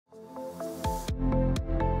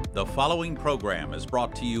The following program is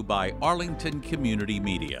brought to you by Arlington Community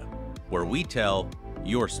Media, where we tell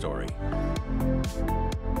your story.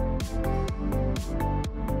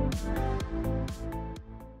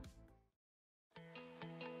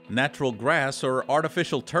 Natural grass or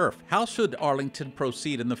artificial turf? How should Arlington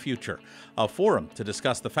proceed in the future? A forum to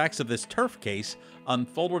discuss the facts of this turf case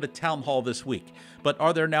unfolded at Town Hall this week. But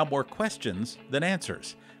are there now more questions than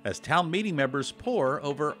answers as town meeting members pore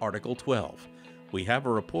over Article 12? We have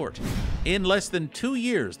a report. In less than 2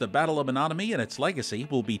 years, the Battle of Menotomy and its legacy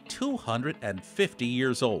will be 250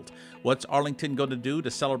 years old. What's Arlington going to do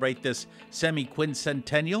to celebrate this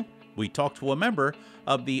semiquincentennial? We talked to a member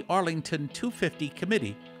of the Arlington 250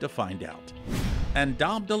 committee to find out. And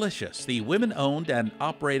Dom Delicious, the women-owned and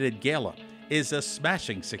operated gala, is a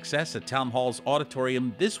smashing success at Town Hall's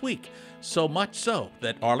auditorium this week. So much so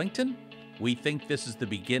that Arlington, we think this is the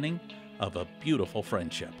beginning of a beautiful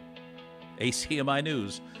friendship. ACMi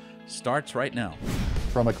News starts right now.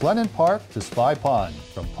 From McLennan Park to Spy Pond,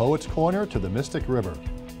 from Poets Corner to the Mystic River,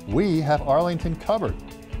 we have Arlington covered,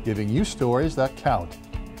 giving you stories that count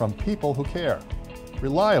from people who care.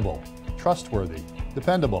 Reliable, trustworthy,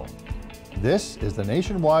 dependable. This is the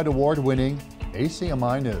nationwide award-winning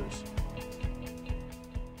ACMi News.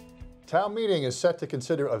 Town meeting is set to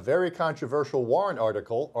consider a very controversial warrant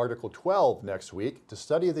article, Article 12, next week, to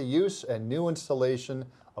study the use and new installation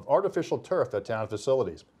of artificial turf at town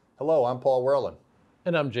facilities. Hello, I'm Paul Werlin.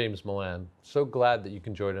 And I'm James Milan. So glad that you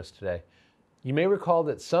can join us today. You may recall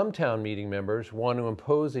that some town meeting members want to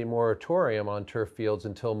impose a moratorium on turf fields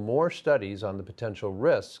until more studies on the potential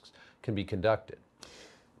risks can be conducted.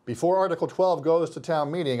 Before Article 12 goes to town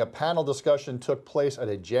meeting, a panel discussion took place at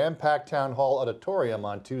a jam-packed town hall auditorium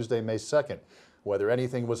on Tuesday, May 2nd. Whether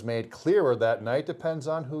anything was made clearer that night depends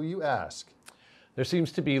on who you ask. There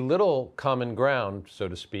seems to be little common ground, so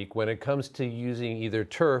to speak, when it comes to using either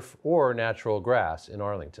turf or natural grass in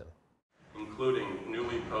Arlington. Including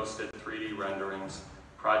newly posted 3D renderings,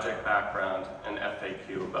 project background, and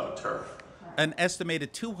FAQ about turf. An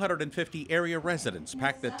estimated 250 area residents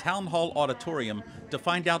packed the Town Hall auditorium to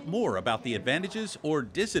find out more about the advantages or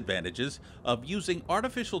disadvantages of using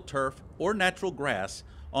artificial turf or natural grass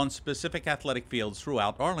on specific athletic fields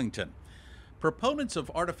throughout Arlington. Proponents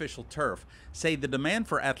of artificial turf say the demand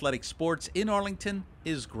for athletic sports in Arlington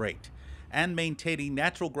is great, and maintaining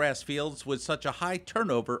natural grass fields with such a high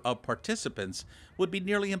turnover of participants would be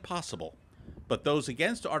nearly impossible. But those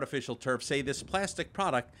against artificial turf say this plastic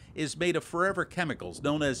product is made of forever chemicals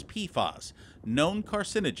known as PFAS, known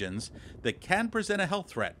carcinogens that can present a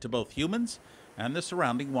health threat to both humans and the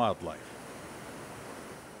surrounding wildlife.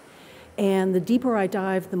 And the deeper I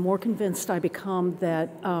dive, the more convinced I become that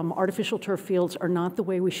artificial turf fields are not the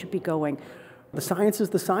way we should be going. The science is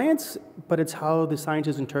the science, but it's how the science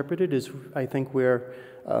is interpreted is, I think, where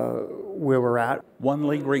we're at. One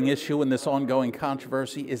lingering issue in this ongoing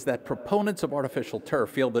controversy is that proponents of artificial turf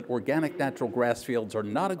feel that organic natural grass fields are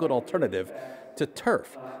not a good alternative to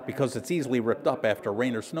turf because it's easily ripped up after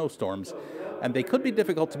rain or snowstorms, and they could be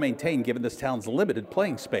difficult to maintain given this town's limited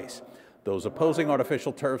playing space. Those opposing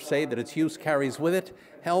artificial turf say that its use carries with it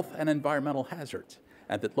health and environmental hazards,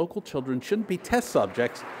 and that local children shouldn't be test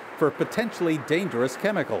subjects for potentially dangerous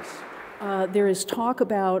chemicals. There is talk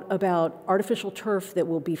about artificial turf that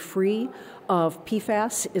will be free of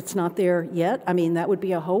PFAS. It's not there yet. I mean, that would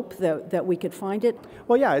be a hope that we could find it.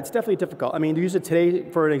 Well, yeah, it's definitely difficult. I mean, to use it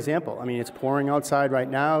today for an example. I mean, it's pouring outside right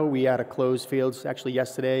now. We had a closed fields actually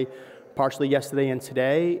yesterday, partially yesterday and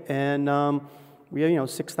today, and we have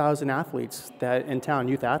 6,000 athletes that in town,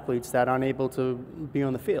 youth athletes that aren't able to be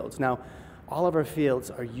on the fields. Now, all of our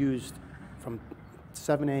fields are used from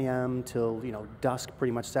 7 a.m. till dusk,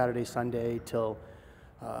 pretty much Saturday, Sunday, till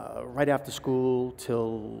right after school,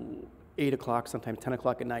 till 8 o'clock, sometimes 10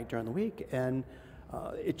 o'clock at night during the week. And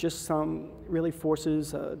it just really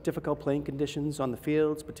forces difficult playing conditions on the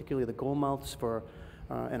fields, particularly the goal mouths for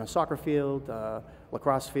in a soccer field,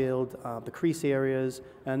 lacrosse field, the crease areas,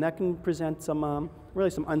 and that can present some really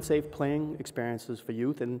some unsafe playing experiences for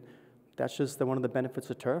youth, and that's just one of the benefits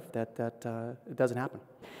of turf, that it doesn't happen.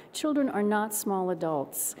 Children are not small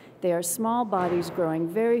adults. They are small bodies growing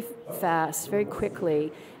very fast, very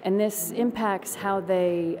quickly, and this impacts how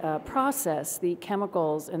they process the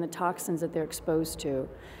chemicals and the toxins that they're exposed to.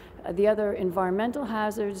 The other environmental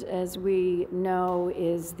hazards, as we know,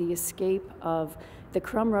 is the escape of the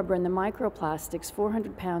crumb rubber and the microplastics,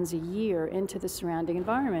 400 pounds a year, into the surrounding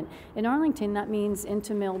environment. In Arlington, that means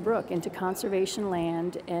into Mill Brook, into conservation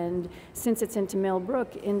land, and since it's into Mill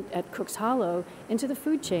Brook, at Cook's Hollow, into the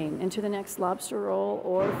food chain, into the next lobster roll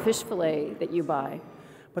or fish fillet that you buy.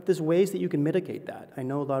 But there's ways that you can mitigate that. I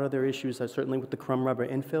know a lot of their issues are certainly with the crumb rubber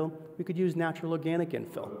infill. We could use natural organic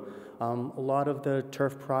infill. A lot of the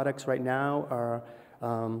turf products right now are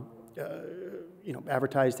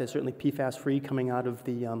advertised as certainly PFAS-free coming out of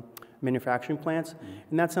the manufacturing plants.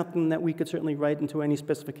 And that's something that we could certainly write into any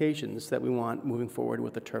specifications that we want moving forward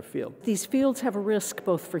with the turf field. These fields have a risk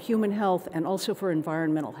both for human health and also for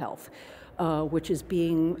environmental health, which is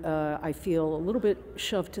being, I feel, a little bit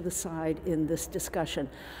shoved to the side in this discussion.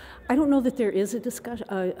 I don't know that there is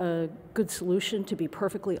a good solution, to be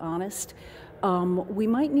perfectly honest. We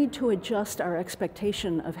might need to adjust our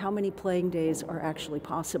expectation of how many playing days are actually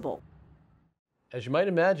possible. As you might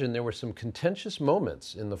imagine, there were some contentious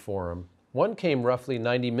moments in the forum. One came roughly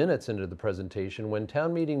 90 minutes into the presentation when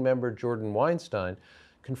town meeting member Jordan Weinstein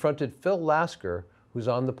confronted Phil Lasker, who's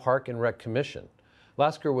on the Park and Rec Commission.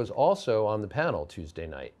 Lasker was also on the panel Tuesday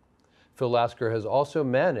night. Phil Lasker has also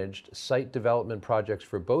managed site development projects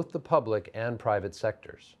for both the public and private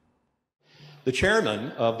sectors. The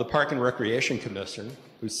chairman of the Park and Recreation Commission,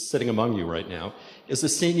 who's sitting among you right now, is a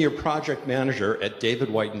senior project manager at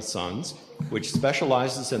David White & Sons, which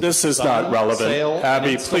specializes in this is not relevant.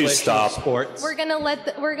 Abby, please stop. Sports. We're gonna let.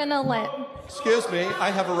 Excuse me.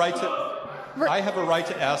 I have a right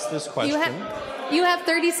to ask this question. You have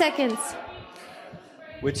 30 seconds.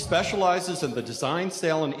 Which specializes in the design,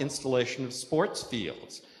 sale, and installation of sports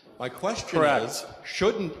fields. My question is,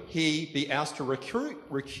 shouldn't he be asked to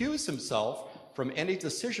recuse himself from any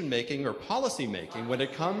decision-making or policy-making when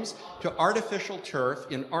it comes to artificial turf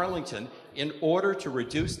in Arlington in order to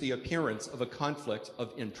reduce the appearance of a conflict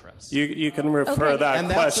of interest? You can refer that question. And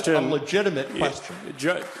that's a legitimate question.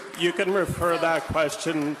 You can refer that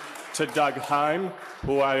question to Doug Heim,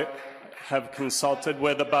 who I have consulted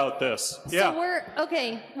with about this. So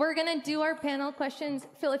we're gonna do our panel questions.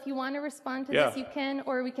 Phil, if you want to respond to this, you can,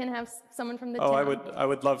 or we can have someone from the town. I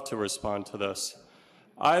would love to respond to this.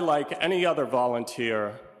 I, like any other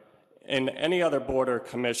volunteer in any other board or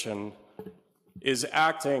commission, is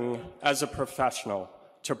acting as a professional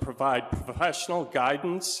to provide professional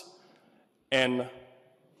guidance and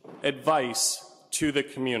advice to the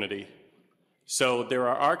community. So there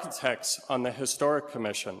are architects on the Historic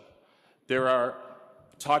Commission. There are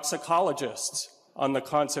toxicologists on the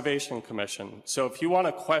Conservation Commission. So if you want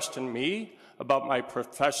to question me about my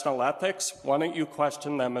professional ethics, why don't you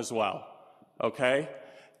question them as well, okay?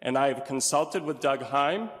 And I've consulted with Doug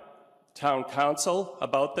Heim, town council,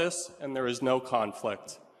 about this, and there is no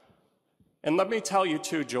conflict. And let me tell you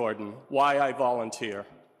too, Jordan, why I volunteer.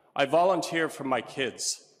 I volunteer for my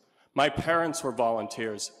kids. My parents were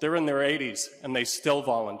volunteers. They're in their 80s, and they still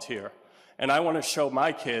volunteer. And I want to show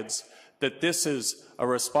my kids that this is a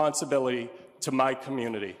responsibility to my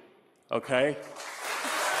community, okay?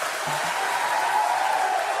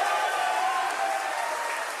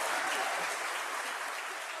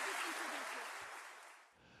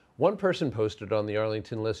 One person posted on the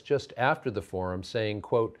Arlington list just after the forum saying,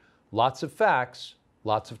 quote, "Lots of facts,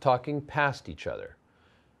 lots of talking past each other."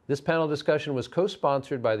 This panel discussion was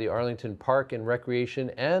co-sponsored by the Arlington Park and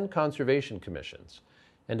Recreation and Conservation Commissions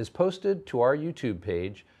and is posted to our YouTube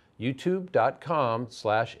page,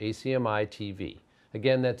 youtube.com/ACMiTV.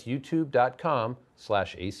 Again, that's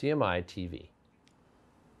youtube.com/ACMiTV.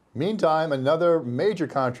 Meantime, another major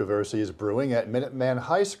controversy is brewing at Minuteman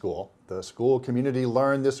High School. The school community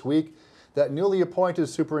learned this week that newly appointed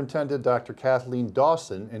Superintendent Dr. Kathleen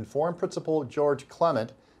Dawson informed Principal George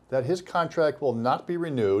Clement that his contract will not be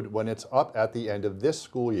renewed when it's up at the end of this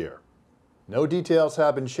school year. No details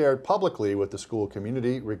have been shared publicly with the school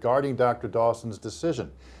community regarding Dr. Dawson's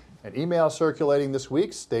decision. An email circulating this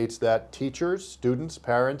week states that teachers, students,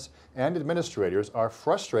 parents, and administrators are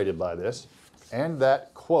frustrated by this, and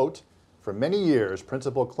that, quote, "For many years,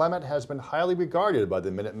 Principal Clement has been highly regarded by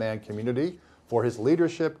the Minuteman community for his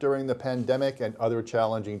leadership during the pandemic and other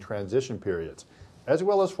challenging transition periods, as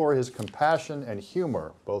well as for his compassion and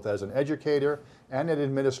humor, both as an educator and an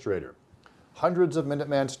administrator." Hundreds of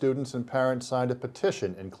Minuteman students and parents signed a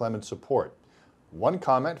petition in Clement's support. One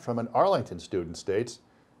comment from an Arlington student states,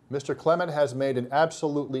 "Mr. Clement has made an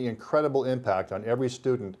absolutely incredible impact on every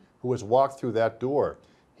student who has walked through that door.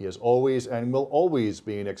 He is always and will always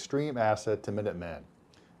be an extreme asset to Minuteman."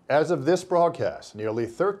 As of this broadcast, nearly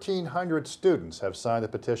 1,300 students have signed the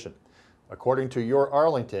petition. According to Your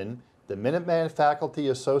Arlington, the Minuteman Faculty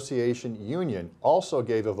Association Union also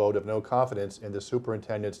gave a vote of no confidence in the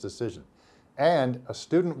superintendent's decision. And a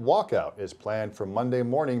student walkout is planned for Monday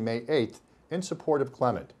morning, May 8th, in support of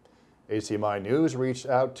Clement. ACMi News reached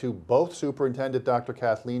out to both Superintendent Dr.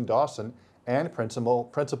 Kathleen Dawson and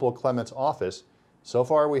Principal Clement's office. So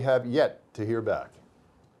far, we have yet to hear back.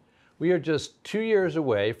 We are just 2 years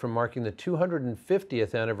away from marking the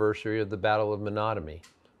 250th anniversary of the Battle of Menotomy.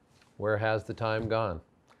 Where has the time gone?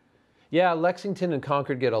 Yeah, Lexington and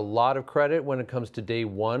Concord get a lot of credit when it comes to day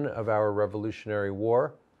one of our Revolutionary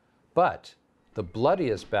War, but the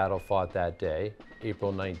bloodiest battle fought that day,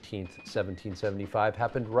 April 19th, 1775,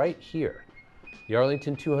 happened right here. The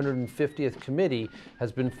Arlington 250th Committee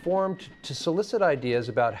has been formed to solicit ideas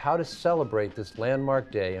about how to celebrate this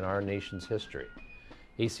landmark day in our nation's history.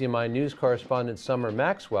 ACMi News correspondent Summer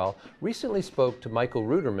Maxwell recently spoke to Michael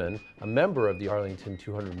Ruderman, a member of the Arlington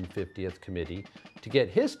 250th Committee, to get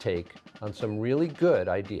his take on some really good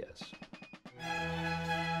ideas.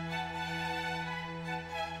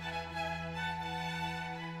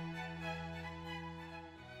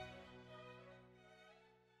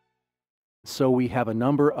 So we have a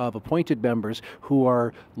number of appointed members who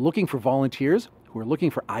are looking for volunteers, who are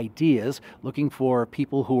looking for ideas, looking for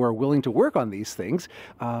people who are willing to work on these things,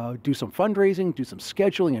 do some fundraising, do some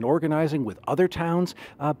scheduling and organizing with other towns.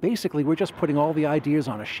 Basically, we're just putting all the ideas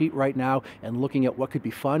on a sheet right now and looking at what could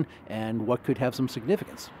be fun and what could have some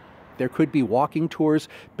significance. There could be walking tours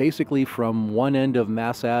basically from one end of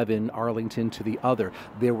Mass Ave in Arlington to the other.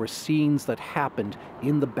 There were scenes that happened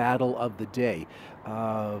in the battle of the day.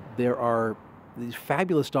 There are these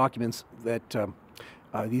fabulous documents that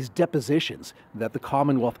these depositions that the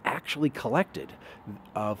Commonwealth actually collected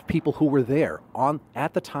of people who were there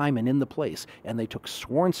at the time and in the place, and they took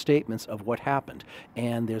sworn statements of what happened.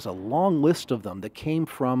 And there's a long list of them that came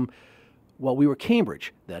from, well, we were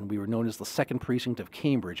Cambridge then. We were known as the 2nd Precinct of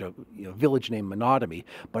Cambridge, a village named Menotomy.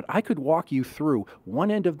 But I could walk you through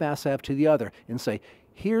one end of Mass Ave to the other and say,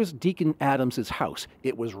 here's Deacon Adams's house.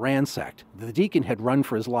 It was ransacked. The deacon had run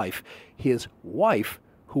for his life. His wife,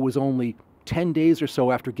 who was only 10 days or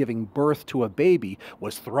so after giving birth to a baby,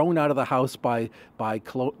 was thrown out of the house by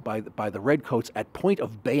the redcoats at point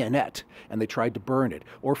of bayonet, and they tried to burn it.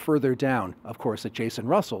 Or further down, of course, at Jason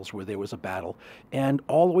Russell's, where there was a battle, and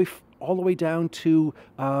all the way down to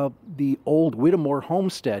the old Whittemore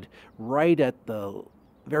homestead, right at the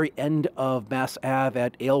very end of Mass Ave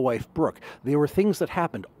at Alewife Brook. There were things that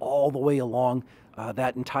happened all the way along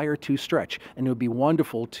that entire stretch, and it would be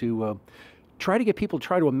wonderful to try to get people to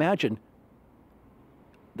try to imagine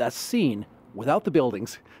that scene without the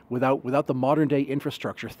buildings, without the modern day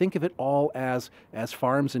infrastructure. Think of it all as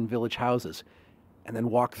farms and village houses, and then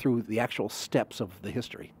walk through the actual steps of the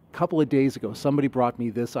history. A couple of days ago, somebody brought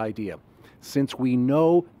me this idea. Since we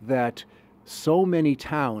know that so many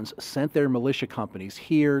towns sent their militia companies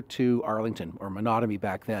here to Arlington, or Menotomy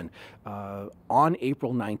back then, on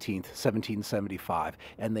April 19th, 1775,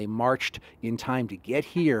 and they marched in time to get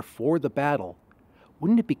here for the battle,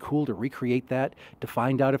 wouldn't it be cool to recreate that, to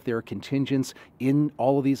find out if there are contingents in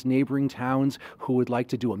all of these neighboring towns who would like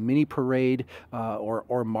to do a mini parade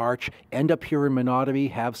or march, end up here in Menotomy,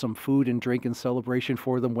 have some food and drink and celebration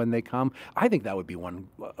for them when they come? I think that would be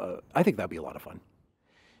I think that would be a lot of fun.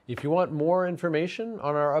 If you want more information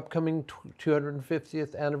on our upcoming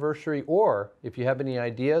 250th anniversary, or if you have any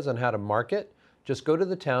ideas on how to mark it, just go to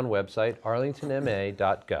the town website,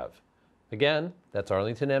 arlingtonma.gov. Again, that's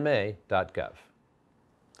arlingtonma.gov.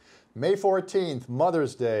 May 14th,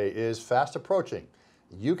 Mother's Day, is fast approaching.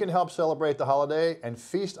 You can help celebrate the holiday and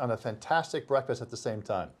feast on a fantastic breakfast at the same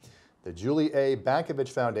time. The Julie A. Bankovich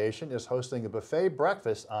Foundation is hosting a buffet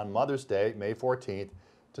breakfast on Mother's Day, May 14th,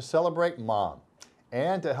 to celebrate Mom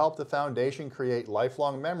and to help the foundation create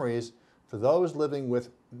lifelong memories for those living with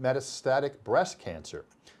metastatic breast cancer.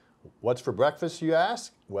 What's for breakfast, you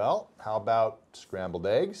ask? Well, how about scrambled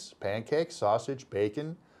eggs, pancakes, sausage,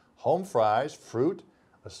 bacon, home fries, fruit,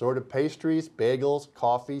 assorted pastries, bagels,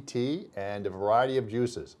 coffee, tea, and a variety of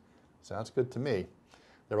juices. Sounds good to me.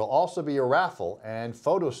 There will also be a raffle and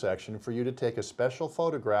photo section for you to take a special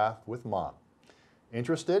photograph with Mom.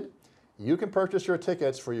 Interested? You can purchase your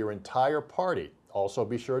tickets for your entire party. Also,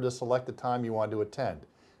 be sure to select the time you want to attend.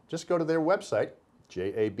 Just go to their website,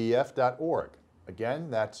 jabf.org.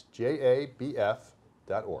 Again, that's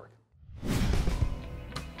jabf.org.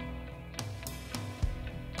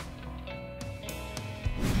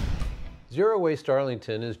 Zero Waste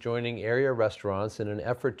Arlington is joining area restaurants in an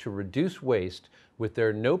effort to reduce waste with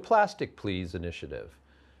their No Plastic Please initiative.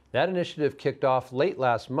 That initiative kicked off late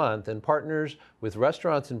last month and partners with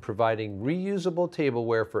restaurants in providing reusable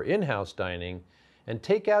tableware for in-house dining and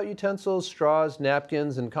takeout utensils, straws,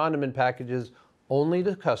 napkins, and condiment packages only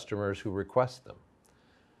to customers who request them.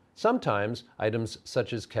 Sometimes items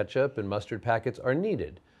such as ketchup and mustard packets are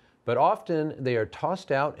needed, but often they are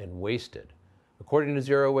tossed out and wasted. According to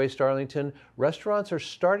Zero Waste Arlington, restaurants are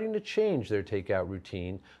starting to change their takeout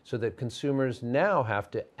routine so that consumers now have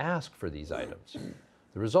to ask for these items.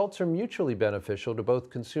 The results are mutually beneficial to both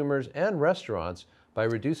consumers and restaurants by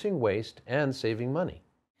reducing waste and saving money.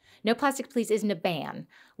 No Plastic Please isn't a ban.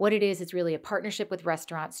 What it is, it's really a partnership with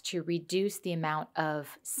restaurants to reduce the amount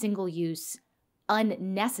of single-use,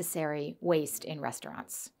 unnecessary waste in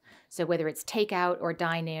restaurants. So whether it's takeout or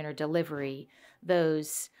dine-in or delivery,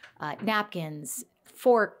 those napkins,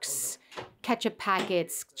 forks, ketchup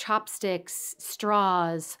packets, chopsticks,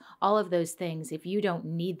 straws, all of those things, if you don't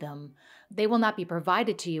need them, they will not be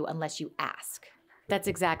provided to you unless you ask. That's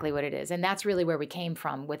exactly what it is. And that's really where we came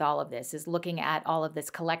from with all of this, is looking at all of this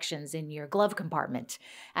collections in your glove compartment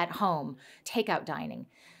at home, takeout dining,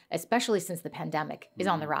 especially since the pandemic is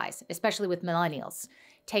on the rise, especially with millennials,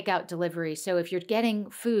 takeout delivery. So if you're getting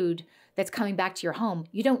food that's coming back to your home,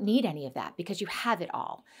 you don't need any of that because you have it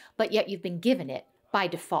all, but yet you've been given it by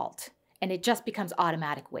default. And it just becomes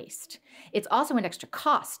automatic waste. It's also an extra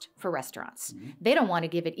cost for restaurants. They don't want to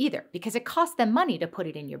give it either because it costs them money to put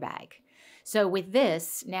it in your bag. So with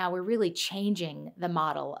this, now we're really changing the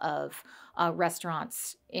model of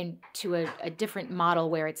restaurants into a different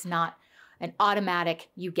model where it's not an automatic,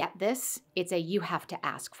 you get this, it's a you have to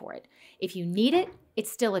ask for it. If you need it,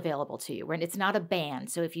 it's still available to you, and it's not a ban.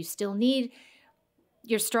 So if you still need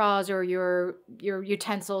your straws or your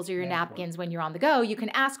utensils or your napkins when you're on the go, you can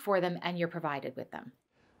ask for them and you're provided with them.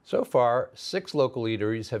 So far, 6 local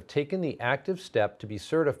eateries have taken the active step to be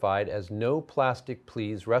certified as No Plastic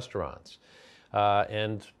Please restaurants.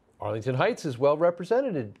 And Arlington Heights is well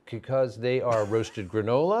represented because they are Roasted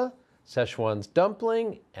Granola, Szechuan's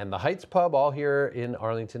Dumpling, and the Heights Pub, all here in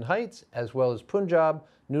Arlington Heights, as well as Punjab,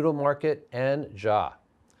 Noodle Market, and Ja.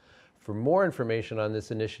 For more information on this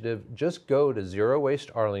initiative, just go to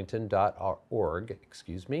zerowastearlington.org.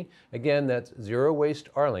 Again, that's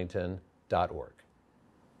zerowastearlington.org.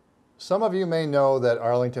 Some of you may know that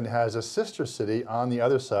Arlington has a sister city on the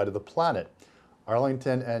other side of the planet.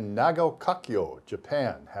 Arlington and Nagao-Kakyo,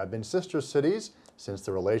 Japan, have been sister cities since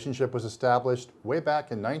the relationship was established way back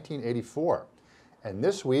in 1984. And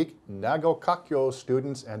this week, Nagao-Kakyo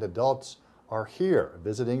students and adults are here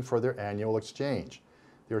visiting for their annual exchange.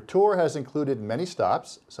 Their tour has included many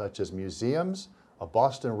stops, such as museums, a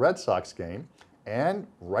Boston Red Sox game, and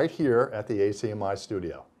right here at the ACMi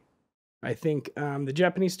studio. I think the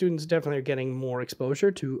Japanese students definitely are getting more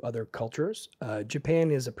exposure to other cultures. Japan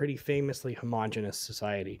is a pretty famously homogenous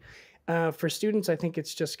society. For students, I think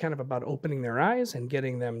it's just kind of about opening their eyes and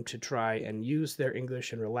getting them to try and use their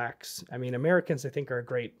English and relax. I mean, Americans, I think, are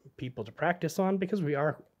great people to practice on because we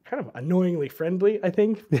are kind of annoyingly friendly, I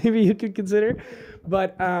think, maybe you could consider.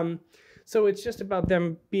 But so it's just about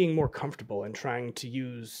them being more comfortable and trying to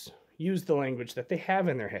use the language that they have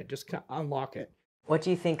in their head, just kind of unlock it. What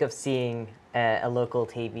do you think of seeing a local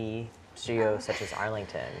TV studio such as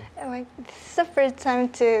Arlington? Like, this is the first time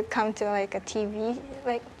to come to like a TV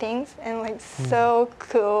things, and like so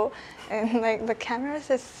cool, and like the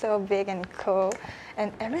cameras is so big and cool,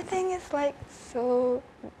 and everything is like so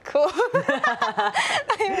cool.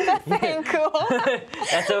 I'm not saying cool.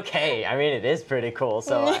 That's okay. I mean, it is pretty cool,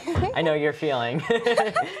 so I know your feeling.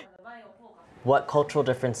 What cultural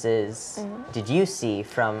differences did you see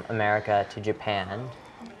from America to Japan?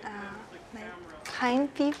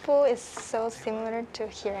 Kind people is so similar to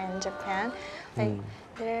here in Japan. Like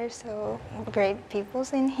there are so great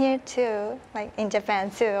peoples in here too, like in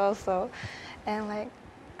Japan too also, and like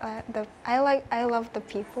I love the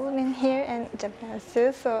people in here and Japan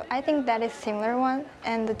too. So I think that is similar one.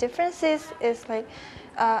 And the difference is like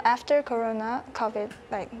after COVID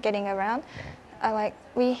like getting around,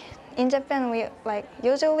 in Japan, we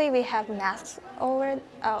usually we have masks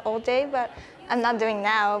all day, but I'm not doing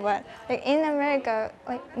now. But like in America,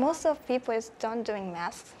 like most of people is don't doing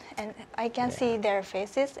masks, and I can see their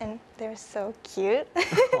faces, and they're so cute.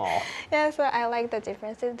 Yeah, so I like the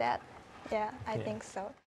difference in that. Yeah, I think so.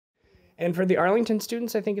 And for the Arlington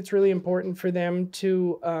students, I think it's really important for them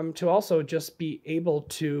to also just be able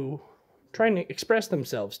to trying to express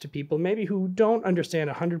themselves to people maybe who don't understand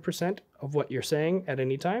 100% of what you're saying at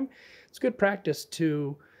any time. It's good practice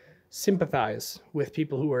to sympathize with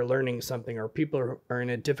people who are learning something or people who are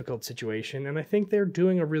in a difficult situation. And I think they're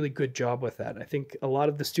doing a really good job with that. I think a lot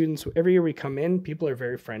of the students, every year we come in, people are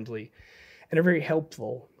very friendly and are very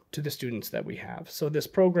helpful to the students that we have. So this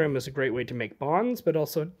program is a great way to make bonds, but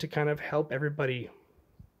also to kind of help everybody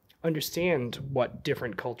understand what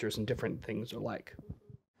different cultures and different things are like.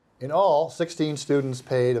 In all, 16 students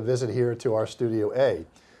paid a visit here to our Studio A.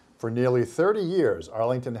 For nearly 30 years,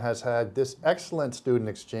 Arlington has had this excellent student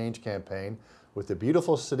exchange campaign with the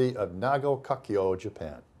beautiful city of Nagao-Kakyo,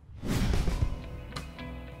 Japan.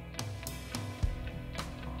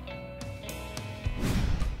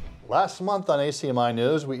 Last month on ACMi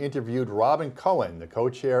News, we interviewed Robin Cohen, the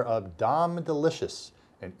co-chair of Dom Delicious,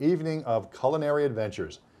 an evening of culinary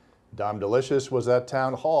adventures. Dom Delicious was at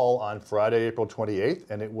Town Hall on Friday, April 28th,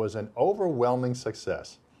 and it was an overwhelming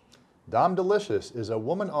success. Dom Delicious is a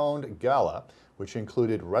woman-owned gala which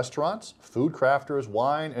included restaurants, food crafters,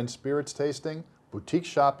 wine and spirits tasting, boutique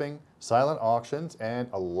shopping, silent auctions, and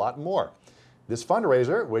a lot more. This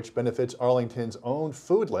fundraiser, which benefits Arlington's own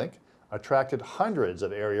Food Link, attracted hundreds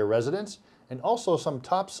of area residents and also some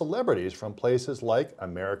top celebrities from places like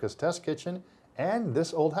America's Test Kitchen and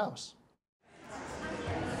This Old House.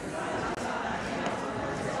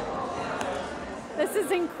 This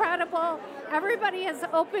is incredible. Everybody has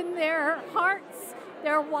opened their hearts,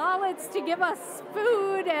 their wallets to give us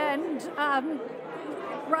food and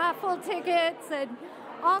raffle tickets and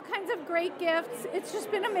all kinds of great gifts. It's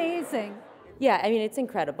just been amazing. Yeah, I mean, it's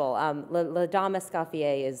incredible. Le Dame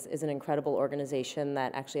Escoffier is an incredible organization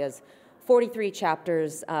that actually has 43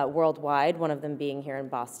 chapters worldwide, one of them being here in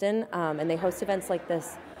Boston. And they host events like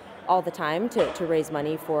this all the time to raise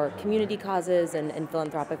money for community causes and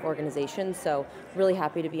philanthropic organizations. So really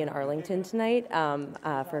happy to be in Arlington tonight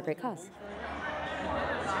for a great cause.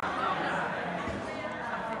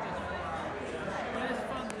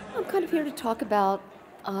 I'm kind of here to talk about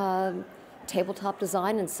tabletop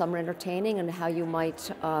design and summer entertaining and how you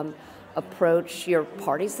might approach your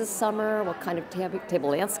parties this summer, what kind of table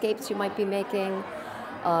landscapes you might be making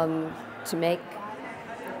to make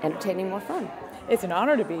entertaining more fun. It's an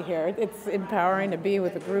honor to be here. It's empowering to be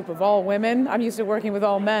with a group of all women. I'm used to working with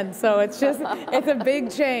all men, so it's just, it's a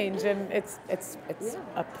big change, and it's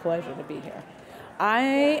a pleasure to be here.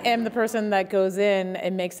 I am the person that goes in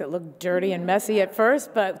and makes it look dirty and messy at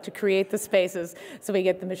first, but to create the spaces. So we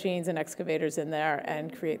get the machines and excavators in there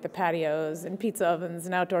and create the patios and pizza ovens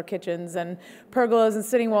and outdoor kitchens and pergolas and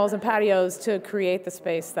sitting walls and patios to create the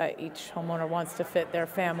space that each homeowner wants to fit their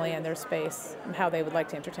family and their space and how they would like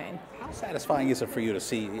to entertain. How satisfying is it for you to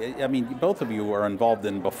see? I mean, both of you are involved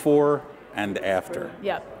in before and after.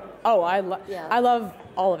 Yeah. Oh, I love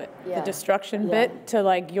all of it. Yeah. The destruction bit to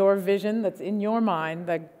like your vision that's in your mind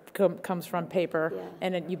that comes from paper,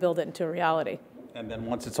 and then you build it into a reality. And then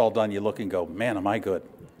once it's all done, you look and go, man, am I good?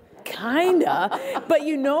 Kinda, but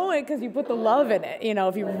you know it because you put the love in it. You know,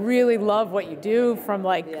 if you really love what you do, from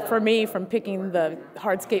like, for me, from picking the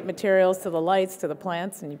hardscape materials to the lights to the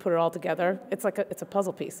plants, and you put it all together, it's like it's a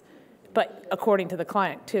puzzle piece. But according to the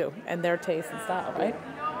client too, and their taste and style, right?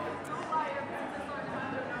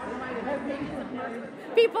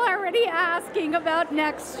 People are already asking about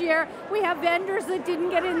next year. We have vendors that didn't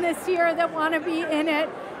get in this year that want to be in it.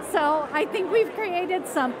 So I think we've created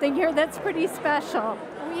something here that's pretty special.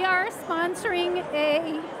 We are sponsoring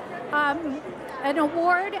an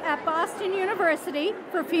award at Boston University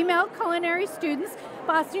for female culinary students.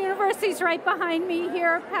 Boston University is right behind me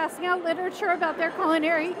here, passing out literature about their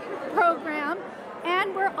culinary program.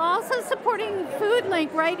 And we're also supporting Food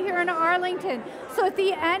Link right here in Arlington. So at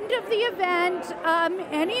the end of the event,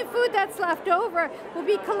 any food that's left over will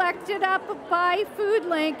be collected up by Food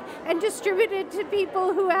Link and distributed to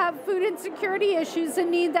people who have food insecurity issues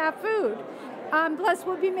and need that food. Plus,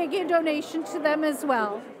 we'll be making a donation to them as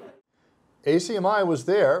well. ACMi was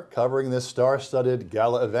there covering this star-studded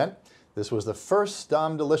gala event. This was the first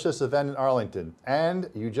Dom Delicious event in Arlington,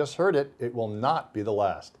 and you just heard it, it will not be the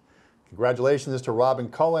last. Congratulations to Robin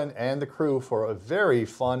Cohen and the crew for a very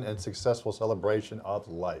fun and successful celebration of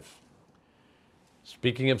life.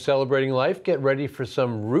 Speaking of celebrating life, get ready for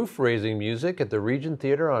some roof-raising music at the Regent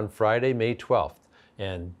Theater on Friday, May 12th.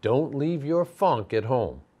 And don't leave your funk at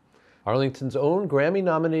home. Arlington's own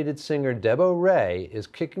Grammy-nominated singer Debo Ray is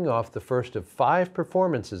kicking off the first of 5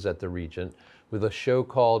 performances at the Regent with a show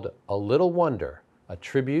called A Little Wonder, a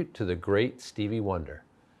tribute to the great Stevie Wonder.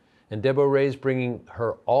 And Debo Ray's bringing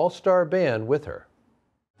her all-star band with her.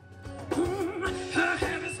 Her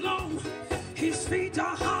hair is long, his feet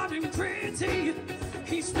are hard and pretty.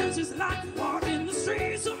 He spends his life walking the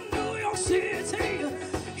streets of New York City.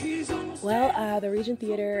 Well, the Regent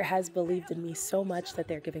Theater has believed in me so much that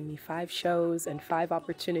they're giving me 5 shows and 5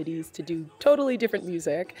 opportunities to do totally different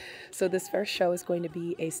music. So this first show is going to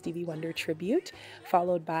be a Stevie Wonder tribute,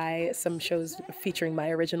 followed by some shows featuring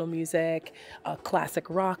my original music, a classic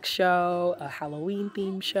rock show, a Halloween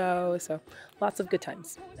theme show, so lots of good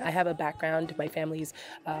times. I have a background, my family's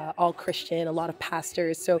all Christian, a lot of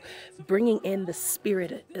pastors, so bringing in the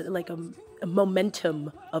spirit, like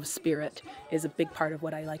momentum of spirit is a big part of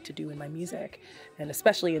what I like to do in my music. And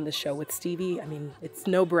especially in this show with Stevie, I mean, it's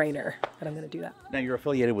no-brainer that I'm going to do that. Now, you're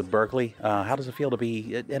affiliated with Berkeley. How does it feel to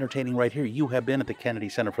be entertaining right here? You have been at the Kennedy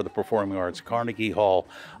Center for the Performing Arts, Carnegie Hall,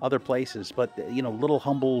 other places, but, little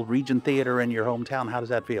humble Regent Theater in your hometown. How does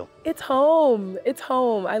that feel? It's home. It's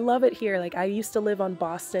home. I love it here. Like, I used to live on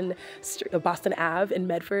Boston Ave in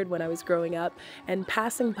Medford when I was growing up, and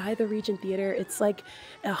passing by the Regent Theater, it's like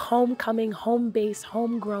a homecoming, home-based,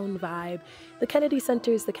 homegrown vibe. The Kennedy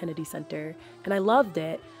Center is the Kennedy Center, and I loved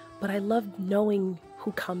it, but I loved knowing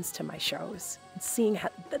who comes to my shows and seeing how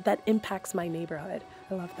that impacts my neighborhood.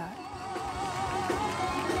 I love that.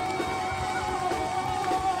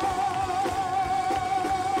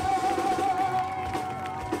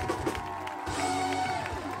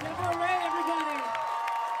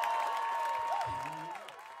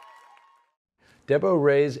 Deborah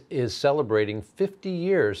Reyes is celebrating 50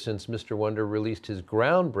 years since Mr. Wonder released his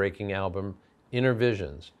groundbreaking album, Inner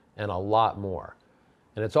Visions, and a lot more.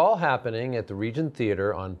 And it's all happening at the Regent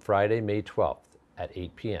Theater on Friday, May 12th at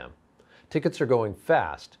 8 p.m. Tickets are going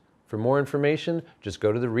fast. For more information, just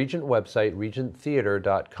go to the Regent website,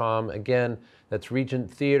 regenttheater.com. Again, that's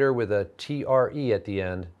Regent Theater with a T-R-E at the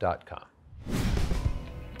end.com.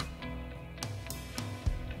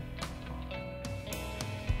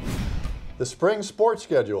 The spring sports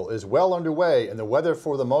schedule is well underway, and the weather,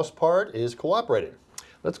 for the most part, is cooperating.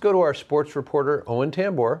 Let's go to our sports reporter, Owen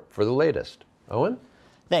Tambor, for the latest. Owen?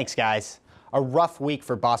 Thanks, guys. A rough week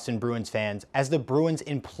for Boston Bruins fans as the Bruins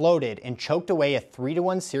imploded and choked away a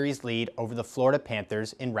 3-1 series lead over the Florida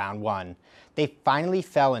Panthers in round 1. They finally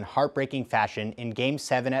fell in heartbreaking fashion in Game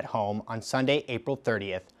 7 at home on Sunday, April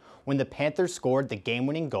 30th, when the Panthers scored the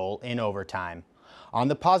game-winning goal in overtime. On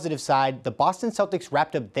the positive side, the Boston Celtics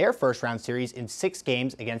wrapped up their first-round series in 6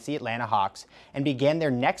 games against the Atlanta Hawks and began their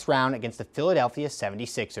next round against the Philadelphia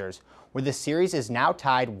 76ers, where the series is now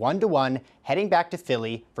tied 1-1, heading back to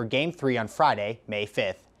Philly for Game 3 on Friday, May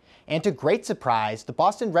 5th. And to great surprise, the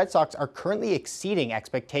Boston Red Sox are currently exceeding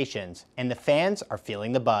expectations, and the fans are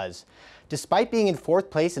feeling the buzz. Despite being in 4th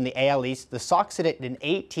place in the AL East, the Sox sit at an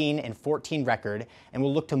 18-14 record and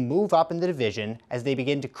will look to move up in the division as they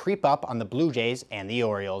begin to creep up on the Blue Jays and the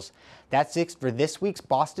Orioles. That's it for this week's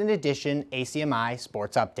Boston edition ACMi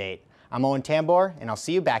Sports Update. I'm Owen Tambor, and I'll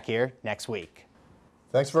see you back here next week.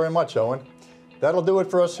 Thanks very much, Owen. That'll do it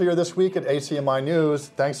for us here this week at ACMi News.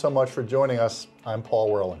 Thanks so much for joining us. I'm Paul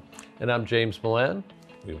Werlin. And I'm James Milan.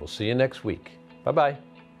 We will see you next week. Bye-bye.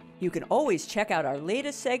 You can always check out our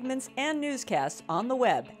latest segments and newscasts on the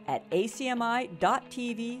web at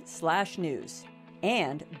acmi.tv/news.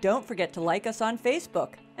 And don't forget to like us on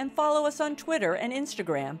Facebook and follow us on Twitter and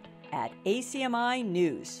Instagram at ACMi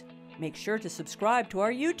News. Make sure to subscribe to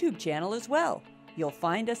our YouTube channel as well. You'll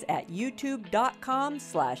find us at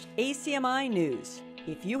youtube.com/ACMi News.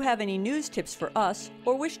 If you have any news tips for us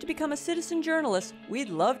or wish to become a citizen journalist, we'd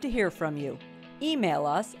love to hear from you. Email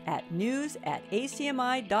us at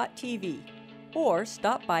news@acmi.tv or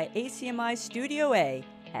stop by ACMI Studio A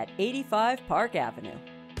at 85 Park Avenue.